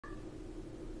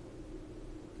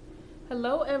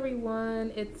Hello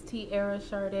everyone, it's Tiara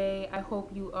Shardé. I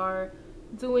hope you are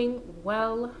doing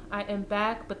well. I am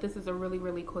back, but this is a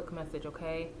really quick message,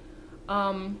 okay?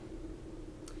 I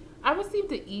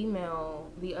received an email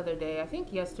the other day, I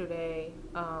think yesterday,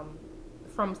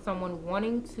 from someone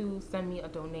wanting to send me a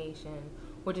donation,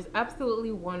 which is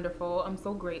absolutely wonderful. I'm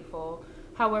so grateful.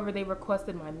 However, they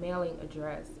requested my mailing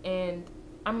address, and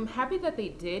I'm happy that they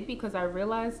did because I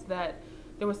realized that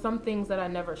there were some things that I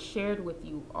never shared with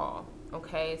you all.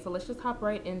 Okay, so let's just hop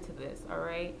right into this, all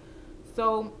right?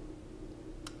 So,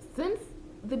 since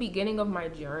the beginning of my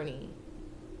journey,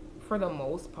 for the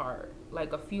most part,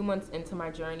 like a few months into my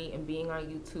journey and being on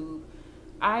YouTube,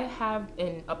 I have,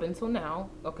 and up until now,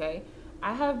 okay,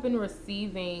 I have been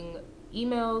receiving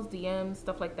emails, DMs,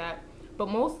 stuff like that, but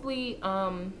mostly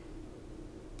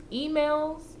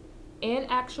emails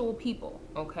and actual people,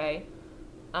 okay,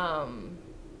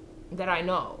 that I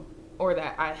know, or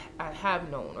that I have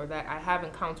known, or that I have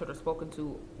encountered or spoken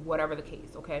to, whatever the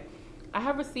case, okay? I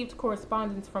have received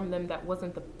correspondence from them that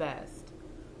wasn't the best,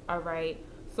 all right?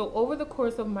 So over the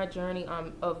course of my journey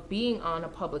of being on a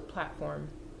public platform,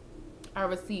 I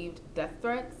received death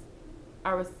threats,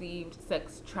 I received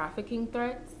sex trafficking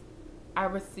threats, I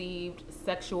received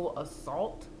sexual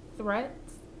assault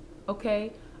threats,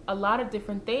 okay? A lot of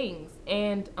different things,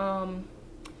 and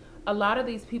a lot of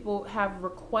these people have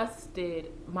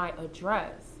requested my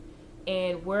address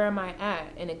and where am I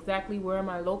at and exactly where am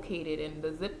I located and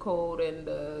the zip code and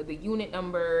the unit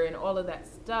number and all of that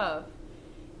stuff.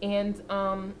 And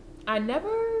I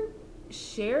never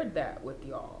shared that with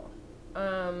y'all.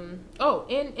 Oh,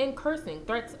 and cursing,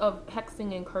 threats of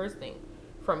hexing and cursing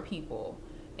from people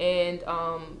and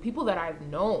people that I've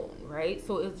known, right?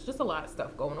 So it's just a lot of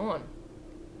stuff going on.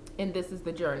 And this is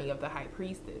the journey of the high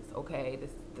priestess, okay?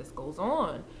 This goes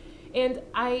on. And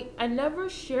I never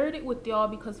shared it with y'all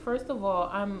because first of all,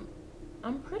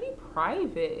 I'm pretty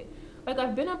private. Like,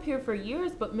 I've been up here for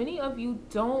years, but many of you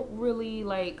don't really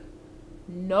like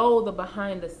know the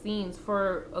behind the scenes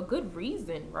for a good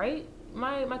reason, right?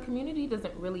 My community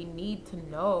doesn't really need to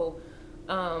know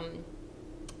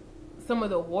some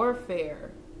of the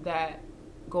warfare that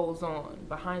goes on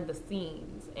behind the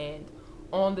scenes and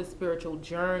on the spiritual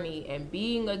journey and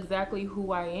being exactly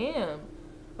who I am,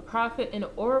 a prophet and an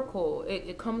oracle.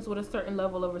 It comes with a certain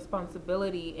level of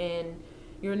responsibility, and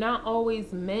you're not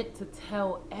always meant to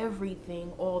tell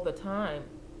everything all the time.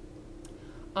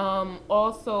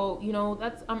 Also, you know,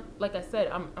 that's like I said,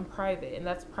 I'm private, and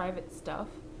that's private stuff.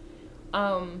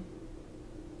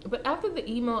 But after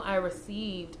the email I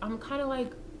received, I'm kind of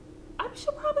like, I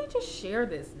should probably just share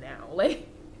this now. Like,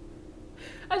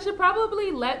 I should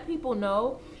probably let people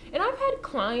know. And I've had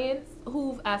clients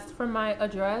who've asked for my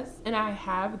address and I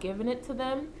have given it to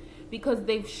them because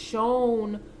they've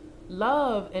shown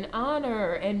love and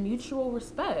honor and mutual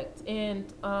respect.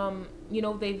 And, you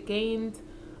know, they've gained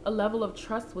a level of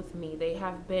trust with me. They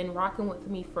have been rocking with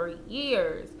me for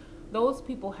years. Those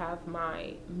people have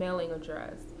my mailing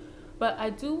address. But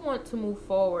I do want to move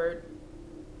forward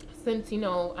since, you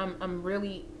know, I'm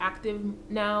really active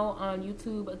now on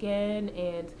YouTube again,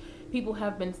 and people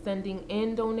have been sending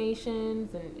in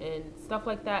donations and stuff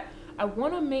like that. I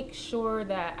want to make sure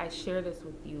that I share this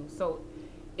with you. So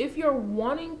if you're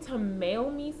wanting to mail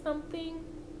me something,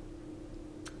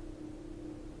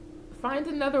 find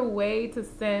another way to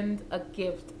send a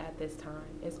gift at this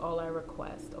time is all I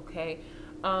request, okay?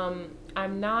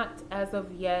 I'm not as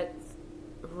of yet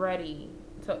ready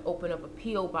to open up a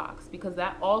P.O. box because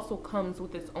that also comes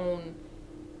with its own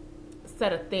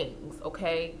set of things,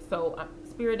 okay? So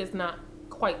Spirit is not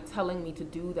quite telling me to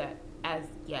do that as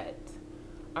yet,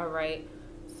 all right?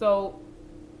 So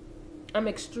I'm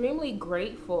extremely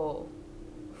grateful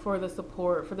for the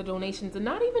support, for the donations, and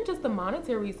not even just the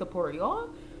monetary support,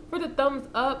 y'all. For the thumbs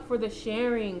up, for the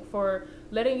sharing, for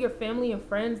letting your family and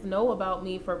friends know about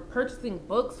me, for purchasing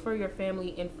books for your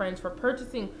family and friends, for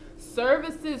purchasing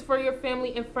services for your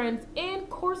family and friends, and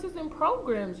courses and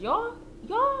programs. Y'all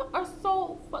are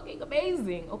so fucking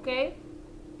amazing, okay?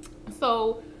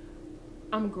 So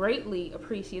I'm greatly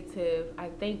appreciative. I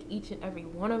thank each and every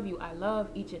one of you. I love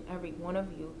each and every one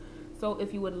of you. So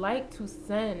if you would like to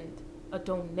send a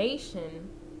donation,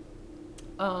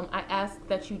 I ask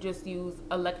that you just use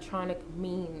electronic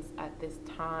means at this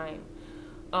time.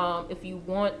 If you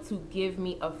want to give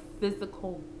me a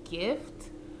physical gift,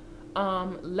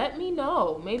 let me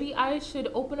know. Maybe I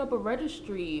should open up a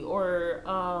registry or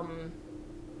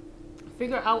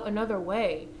figure out another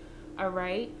way, all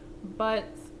right? But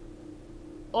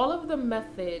all of the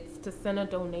methods to send a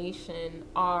donation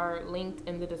are linked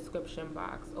in the description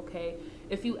box, okay?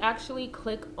 If you actually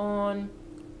click on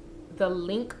the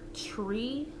link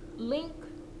tree link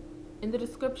in the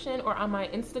description or on my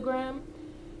Instagram,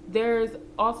 there's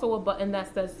also a button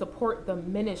that says support the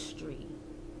ministry.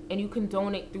 And you can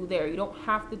donate through there. You don't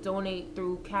have to donate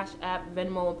through Cashapp,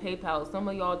 Venmo, and PayPal. Some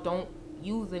of y'all don't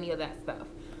use any of that stuff.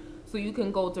 So you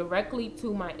can go directly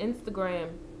to my Instagram,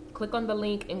 click on the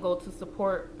link, and go to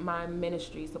support my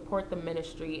ministry, support the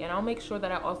ministry. And I'll make sure that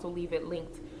I also leave it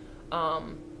linked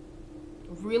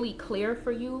really clear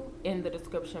for you in the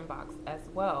description box as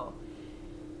well.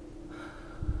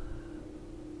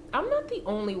 I'm not the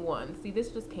only one. See, this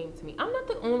just came to me. I'm not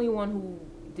the only one who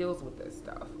deals with this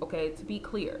stuff, okay? To be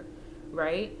clear,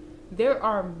 right? There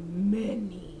are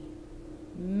many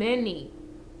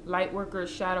light workers,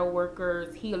 shadow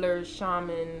workers, healers,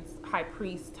 shamans, high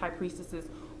priests, high priestesses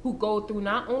who go through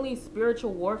not only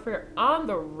spiritual warfare on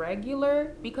the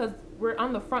regular, because we're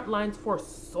on the front lines for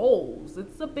souls.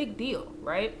 It's a big deal,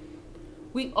 right?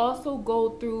 We also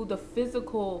go through the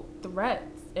physical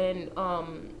threats and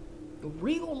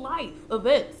real life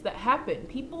events that happen.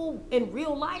 People in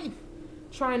real life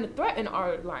trying to threaten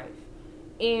our life.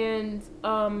 And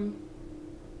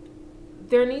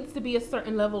there needs to be a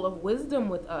certain level of wisdom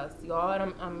with us, y'all.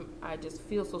 And I just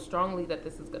feel so strongly that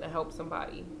this is going to help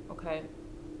somebody, okay?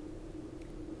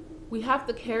 We have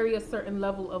to carry a certain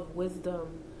level of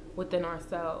wisdom within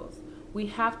ourselves. We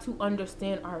have to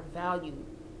understand our value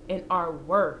and our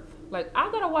worth. Like,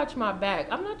 I gotta watch my back.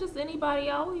 I'm not just anybody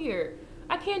out here.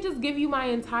 I can't just give you my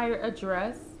entire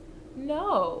address.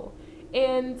 No.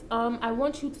 And I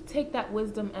want you to take that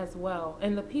wisdom as well.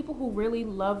 And the people who really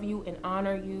love you and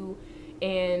honor you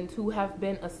and who have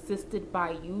been assisted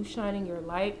by you shining your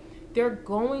light, they're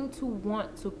going to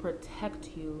want to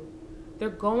protect you. They're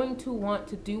going to want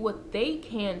to do what they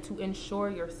can to ensure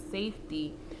your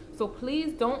safety. So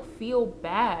please don't feel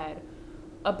bad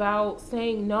about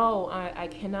saying, no, I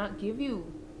cannot give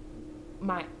you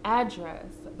my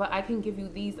address, but I can give you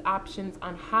these options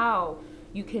on how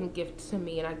you can gift to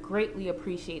me. And I greatly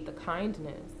appreciate the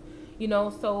kindness, you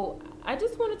know. So I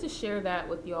just wanted to share that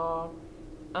with y'all.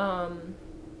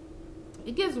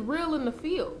 It gets real in the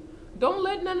field. Don't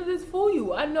let none of this fool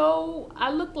you. I know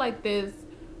I look like this,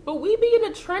 but we be in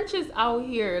the trenches out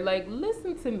here. Like,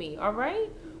 listen to me, all right?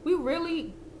 We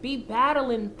really be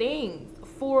battling things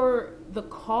for the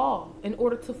call in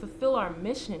order to fulfill our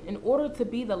mission, in order to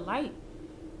be the light.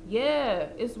 Yeah,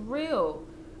 it's real.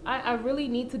 I really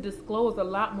need to disclose a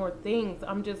lot more things.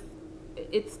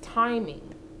 It's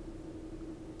timing.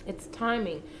 It's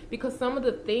timing, because some of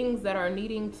the things that are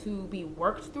needing to be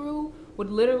worked through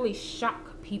would literally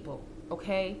shock people,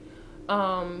 okay?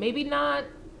 Maybe not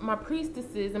my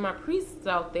priestesses and my priests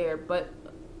out there, but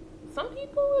some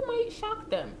people, it might shock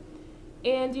them.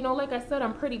 And, you know, like I said,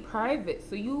 I'm pretty private,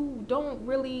 so you don't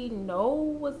really know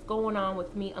what's going on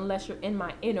with me unless you're in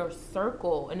my inner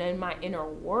circle and in my inner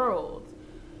world.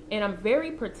 And I'm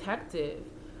very protective.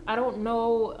 I don't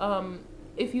know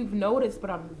if you've noticed, but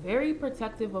I'm very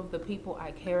protective of the people I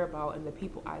care about and the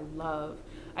people I love.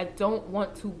 I don't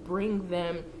want to bring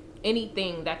them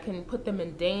anything that can put them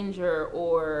in danger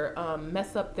or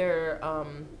mess up their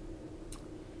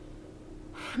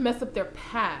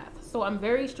path. So I'm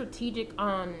very strategic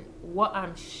on what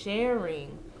I'm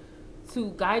sharing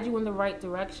to guide you in the right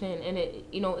direction. And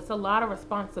it's a lot of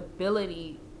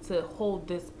responsibility to hold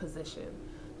this position,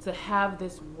 to have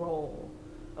this role,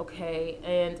 okay?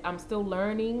 And I'm still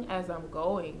learning as I'm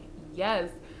going. Yes,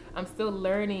 I'm still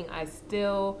learning. I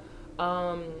still,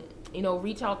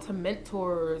 reach out to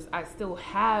mentors. I still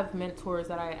have mentors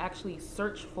that I actually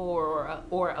search for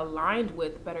or aligned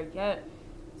with, better yet,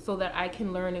 so that I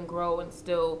can learn and grow and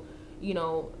still,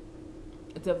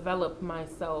 develop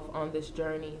myself on this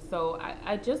journey. So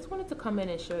I just wanted to come in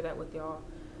and share that with y'all.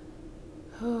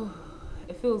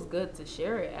 It feels good to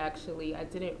share it, actually. I'm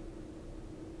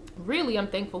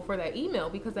thankful for that email,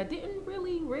 because I didn't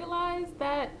really realize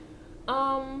that,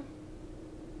 that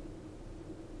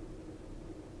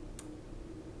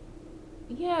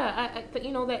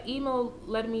email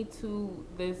led me to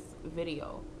this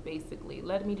video, basically.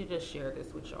 Led me to just share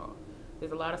this with y'all.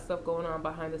 There's a lot of stuff going on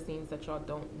behind the scenes that y'all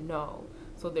don't know.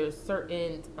 So there's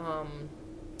certain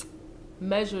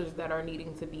measures that are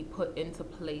needing to be put into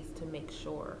place to make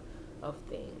sure of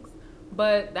things.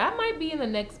 But that might be in the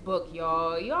next book,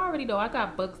 y'all. You already know I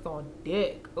got books on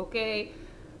deck, okay?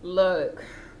 Look,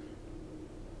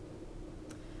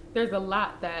 there's a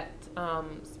lot that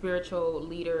spiritual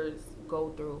leaders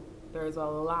go through. There's a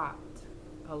lot.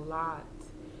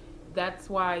 That's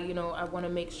why, I want to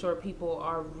make sure people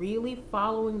are really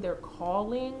following their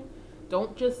calling.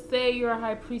 Don't just say you're a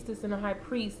high priestess and a high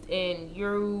priest and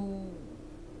you're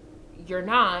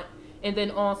not. And then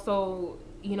also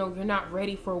you know, you're not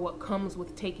ready for what comes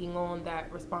with taking on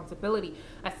that responsibility.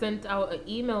 I sent out an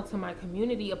email to my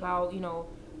community about, you know,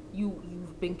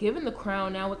 you've been given the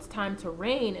crown, now it's time to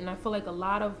reign. And I feel like a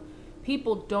lot of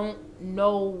people don't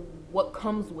know what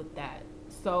comes with that.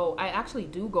 So I actually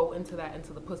do go into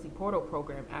the Pussy Portal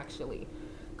program, actually,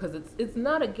 because it's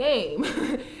not a game.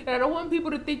 And I don't want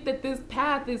people to think that this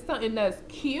path is something that's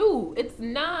cute. It's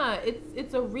not.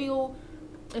 It's a real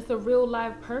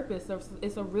live purpose.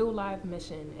 It's a real live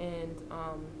mission. And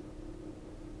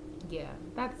yeah,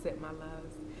 that's it, my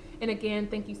loves. And again,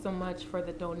 thank you so much for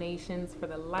the donations, for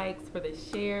the likes, for the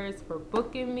shares, for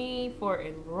booking me, for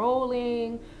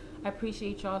enrolling. I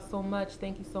appreciate y'all so much.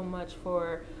 Thank you so much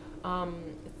for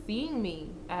seeing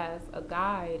me as a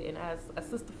guide and as a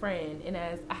sister friend and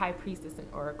as a high priestess and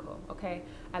oracle. Okay,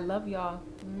 I love y'all.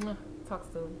 Talk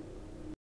soon.